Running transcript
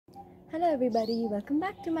Hello everybody, welcome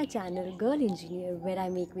back to my channel Girl Engineer, where I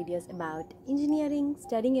make videos about engineering,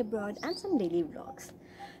 studying abroad and some daily vlogs.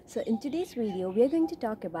 So in today's video we are going to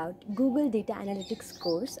talk about Google Data Analytics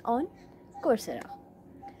course on Coursera.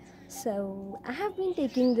 So I have been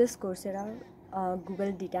taking this Coursera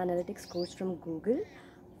Google Data Analytics course from Google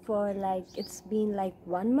for it's been like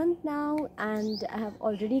 1 month now, and I have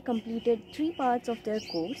already completed 3 parts of their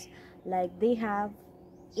course. Like they have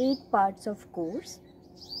 8 parts of course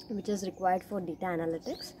which is required for data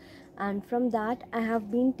analytics, and from that I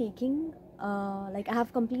have been taking I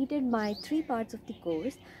have completed my 3 parts of the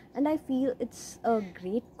course, and I feel it's a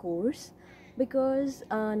great course because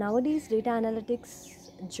nowadays data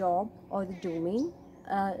analytics job or the domain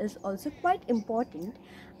is also quite important,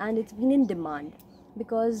 and it's been in demand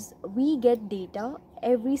because we get data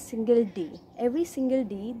every single day.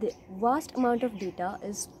 The vast amount of data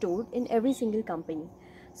is stored in every single company.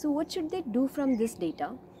 So what should they do from this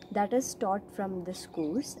data that is taught from this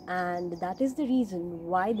course? And that is the reason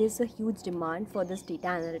why there's a huge demand for this data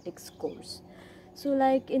analytics course. So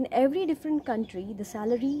like in every different country, the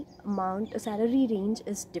salary range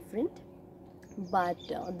is different, but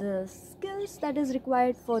the skills that is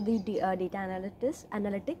required for the data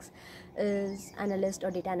analytics is analyst or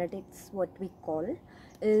data analytics, what we call,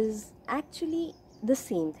 is actually the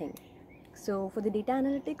same thing. So for the data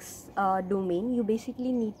analytics domain, you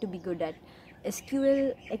basically need to be good at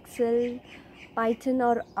SQL, Excel, Python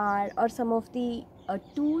or R, or some of the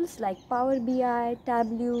tools like Power BI,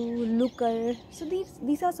 Tableau, Looker. So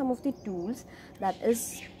these are some of the tools that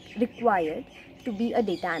is required to be a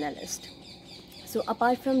data analyst. So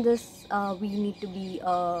apart from this, we need to be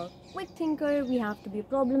a quick thinker, we have to be a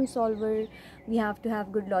problem solver, we have to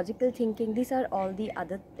have good logical thinking. These are all the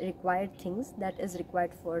other required things that is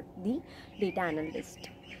required for the data analyst.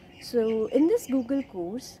 So in this Google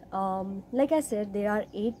course, like I said, there are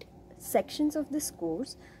 8 sections of this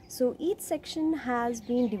course. So each section has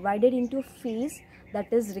been divided into a phase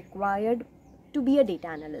that is required to be a data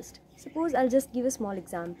analyst. Suppose I'll just give a small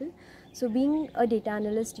example. So being a data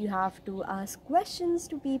analyst, you have to ask questions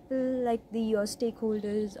to people like your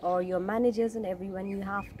stakeholders or your managers and everyone. You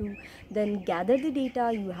have to then gather the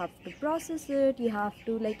data, you have to process it, you have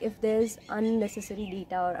to, like, if there's unnecessary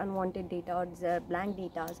data or unwanted data or there are blank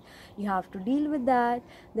data, you have to deal with that.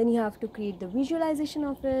 Then you have to create the visualization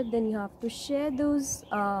of it, then you have to share those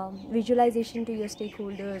visualization to your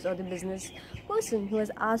stakeholders or the business person who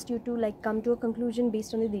has asked you to come to a conclusion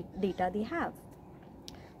based on the data they have.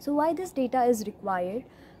 So why this data is required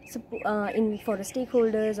for the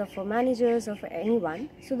stakeholders or for managers or for anyone?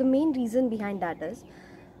 So the main reason behind that is,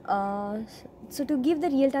 so to give the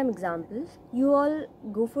real-time examples, you all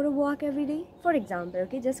go for a walk every day, for example,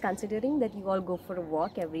 okay, just considering that you all go for a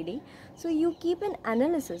walk every day. So you keep an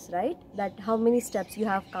analysis, right, that how many steps you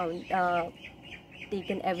have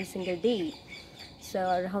taken every single day,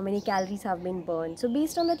 so how many calories have been burned. So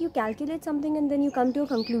based on that you calculate something and then you come to a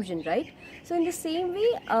conclusion, right? So in the same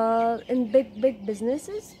way, in big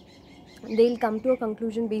businesses, they'll come to a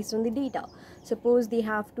conclusion based on the data. Suppose they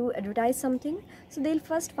have to advertise something, so they'll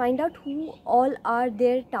first find out who all are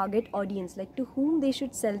their target audience, like to whom they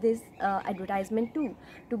should sell this advertisement to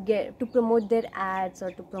promote their ads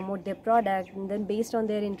or to promote their product, and then based on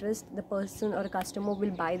their interest the person or customer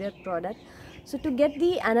will buy their product. So to get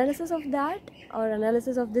the analysis of that or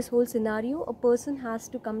analysis of this whole scenario, a person has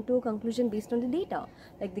to come to a conclusion based on the data,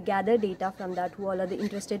 like the gather data from that, who all are the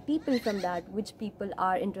interested people from that, which people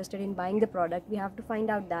are interested in buying the product. We have to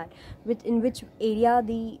find out that in which area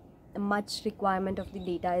the much requirement of the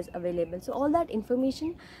data is available. So all that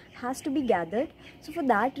information has to be gathered. So for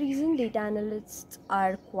that reason, data analysts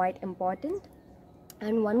are quite important.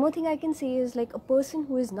 And one more thing I can say is, like, a person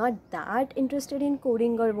who is not that interested in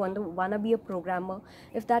coding or wanna be a programmer,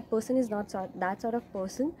 if that person is not that sort of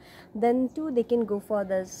person, then too they can go for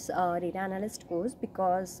this data analyst course,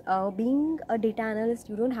 because being a data analyst,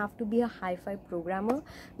 you don't have to be a hi-fi programmer.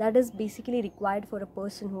 That is basically required for a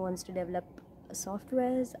person who wants to develop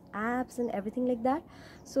softwares, apps and everything like that.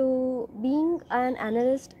 So being an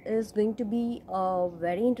analyst is going to be a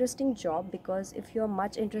very interesting job, because if you're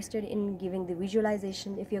much interested in giving the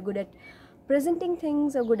visualization, if you're good at presenting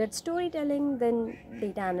things or good at storytelling, then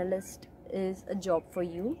data analyst is a job for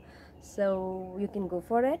you. So you can go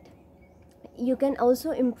for it. You can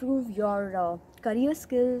also improve your career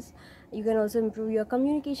skills, you can also improve your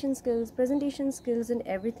communication skills, presentation skills and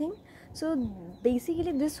everything. So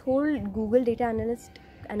basically this whole Google data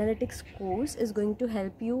analytics course is going to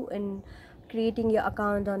help you in creating your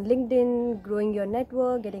account on LinkedIn, growing your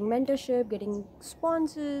network, getting mentorship, getting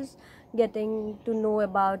sponsors, getting to know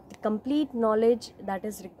about the complete knowledge that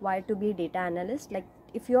is required to be a data analyst. Like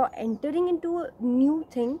if you're entering into a new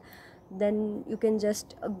thing, then you can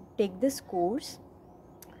just take this course.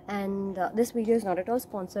 And this video is not at all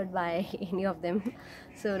sponsored by any of them,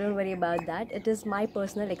 so don't worry about that. It is my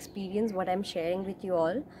personal experience what I'm sharing with you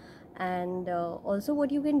all. And also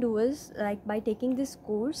what you can do is, like, by taking this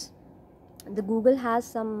course, the Google has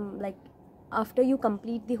some, like, after you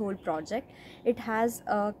complete the whole project, it has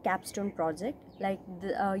a capstone project. Like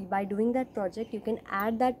by doing that project, you can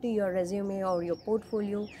add that to your resume or your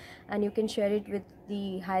portfolio, and you can share it with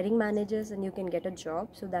the hiring managers, and you can get a job.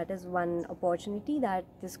 So that is one opportunity that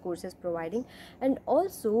this course is providing. And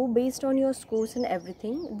also, based on your scores and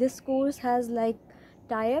everything, this course has like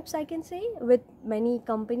tie-ups, I can say, with many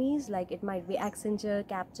companies. Like it might be Accenture,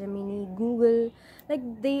 Capgemini, Google. Like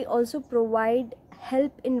they also provide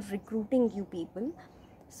help in recruiting you people.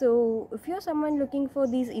 So if you're someone looking for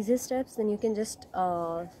these easy steps, then you can just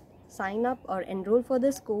sign up or enroll for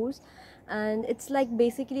this course. And it's like,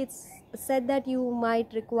 basically it's said that you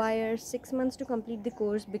might require 6 months to complete the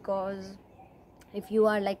course, because if you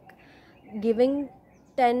are like giving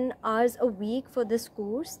 10 hours a week for this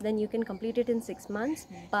course, then you can complete it in 6 months.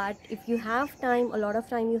 But if you have time, a lot of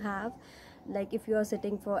time you have, like if you are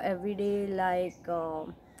sitting for every day like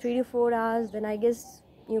 3 to 4 hours, then I guess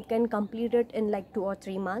you can complete it in like 2 or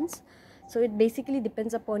 3 months. So it basically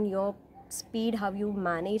depends upon your speed, how you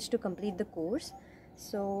manage to complete the course.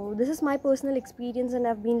 So this is my personal experience, and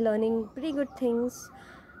I've been learning pretty good things,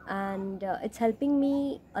 and it's helping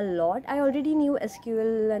me a lot. I already knew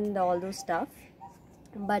SQL and all those stuff,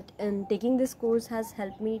 but taking this course has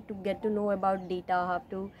helped me to get to know about data, how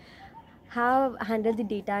to handle the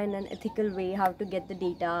data in an ethical way, how to get the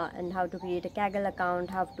data, and how to create a Kaggle account,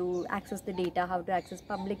 how to access the data, how to access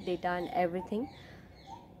public data and everything.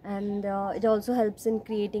 And it also helps in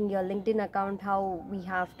creating your LinkedIn account, how we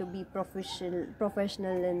have to be professional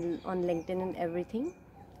on LinkedIn and everything.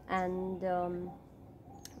 And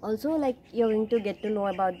also, like, you're going to get to know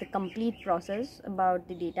about the complete process about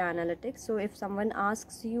the data analytics. So if someone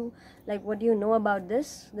asks you like, what do you know about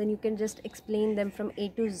this, then you can just explain them from A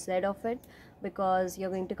to Z of it, because you're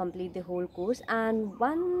going to complete the whole course. And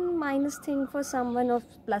one minus thing for someone, or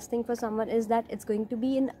plus thing for someone, is that it's going to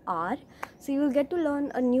be in R. So you will get to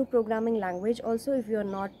learn a new programming language also, if you're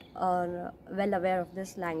not well aware of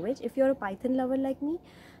this language. If you're a Python lover like me,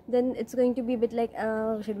 then it's going to be a bit like,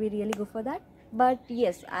 should we really go for that? But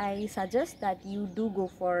yes, I suggest that you do go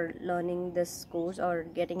for learning this course or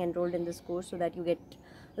getting enrolled in this course, so that you get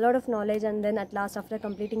a lot of knowledge. And then at last, after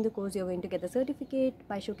completing the course, you're going to get the certificate.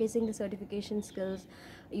 By showcasing the certification skills,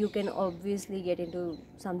 you can obviously get into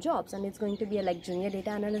some jobs, and it's going to be a like junior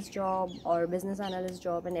data analyst job or business analyst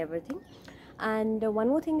job and everything. And one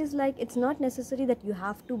more thing is, like, it's not necessary that you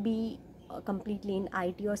have to be completely in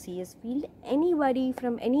IT or CS field. Anybody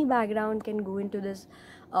from any background can go into this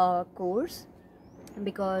course,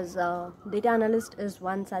 because data analyst is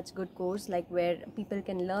one such good course, like, where people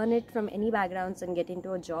can learn it from any backgrounds and get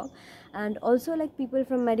into a job. And also, like, people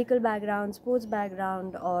from medical background, sports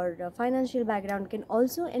background, or financial background can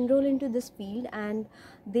also enroll into this field, and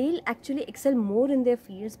they'll actually excel more in their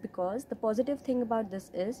fields. Because the positive thing about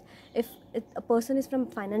this is, if a person is from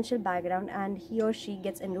financial background and he or she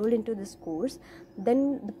gets enrolled into this course,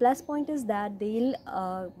 then the plus point is that they'll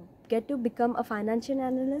get to become a financial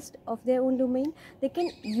analyst of their own domain. They can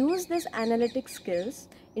use this analytic skills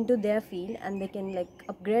into their field, and they can like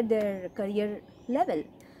upgrade their career level.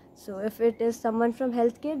 So if it is someone from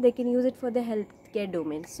healthcare, they can use it for the healthcare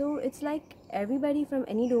domain. So it's like everybody from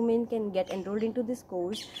any domain can get enrolled into this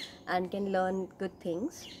course and can learn good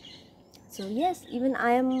things. So yes, even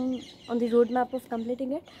I am on the roadmap of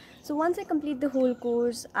completing it. So once I complete the whole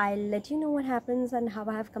course, I'll let you know what happens and how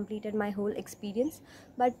I have completed my whole experience.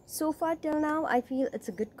 But so far till now, I feel it's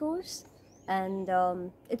a good course, and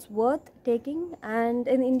it's worth taking. And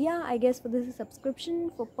in India, I guess for this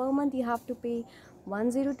subscription, for per month you have to pay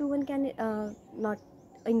 1021 not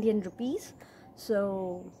Indian rupees.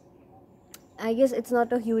 So I guess it's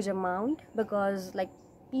not a huge amount, because like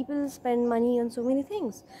people spend money on so many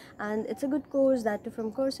things, and it's a good course, that too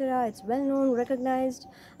from Coursera. It's well known, recognized,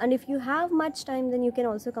 and if you have much time, then you can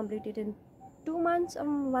also complete it in 2 months or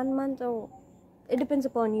 1 month, or it depends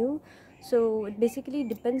upon you. So it basically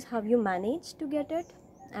depends how you manage to get it,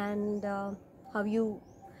 and how you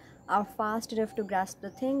are fast enough to grasp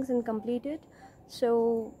the things and complete it.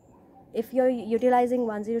 So if you're utilizing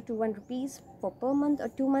 1021 rupees for per month or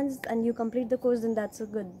 2 months and you complete the course, then that's a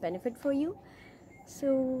good benefit for you.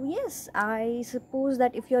 So yes, I suppose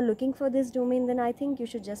that if you're looking for this domain, then I think you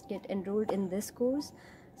should just get enrolled in this course.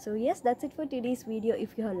 So yes, that's it for today's video.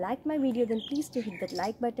 If you have liked my video, then please do hit that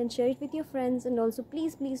like button, share it with your friends, and also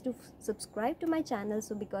please do subscribe to my channel,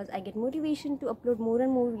 so because I get motivation to upload more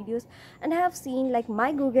and more videos. And I have seen, like,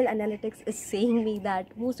 my Google Analytics is saying me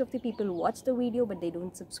that most of the people watch the video but they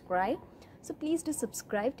don't subscribe. So please do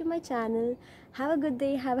subscribe to my channel. Have a good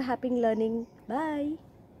day, have a happy learning. Bye.